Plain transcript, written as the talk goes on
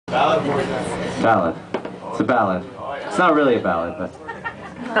Ballad. It's a ballad. It's not really a ballad, but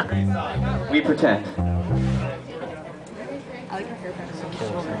we pretend. I like her haircut.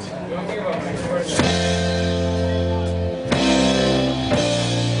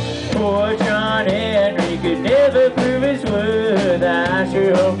 Poor John Henry could never prove his worth. I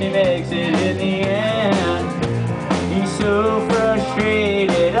sure hope he makes it in the end. He's so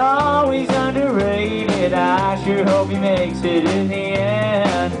frustrated, always underrated. I sure hope he makes it in the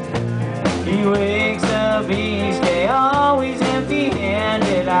end. He wakes up each day, always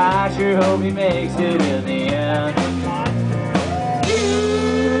empty-handed. I sure hope he makes it in the end. Do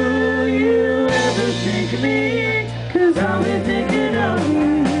you ever think of me? 'Cause I've been thinking of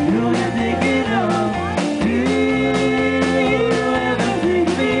you. You've been thinking of. Do you ever think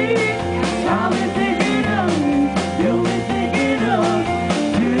of me? 'Cause I've been thinking of you. You've been thinking of.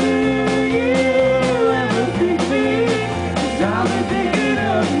 Do you ever think of me? 'Cause I've been thinking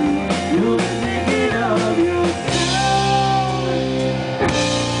of you. You've been thinking of yourself.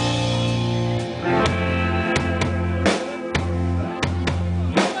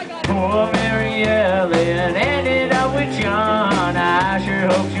 Poor Mary Ellen ended up with John. I sure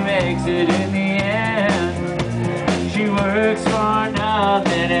hope she makes it in the end. She works for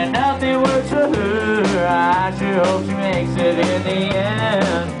nothing and nothing works for her. I sure hope she makes it in the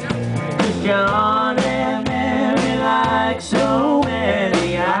end. 'Cause John and Mary, like so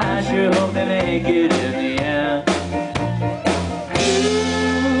many, I sure hope they make it in the end. Do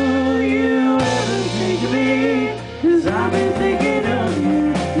you ever think of me? 'Cause I've been thinking of you.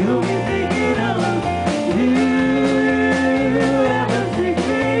 You've been thinking of. Do you ever think of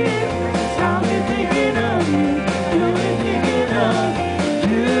me? 'Cause I've been thinking of you. You've been thinking of.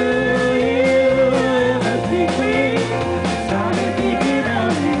 Do you ever think of me? 'Cause I've been thinking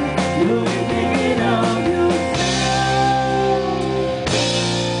of you. You've been thinking of yourself.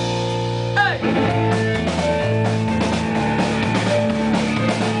 Hey!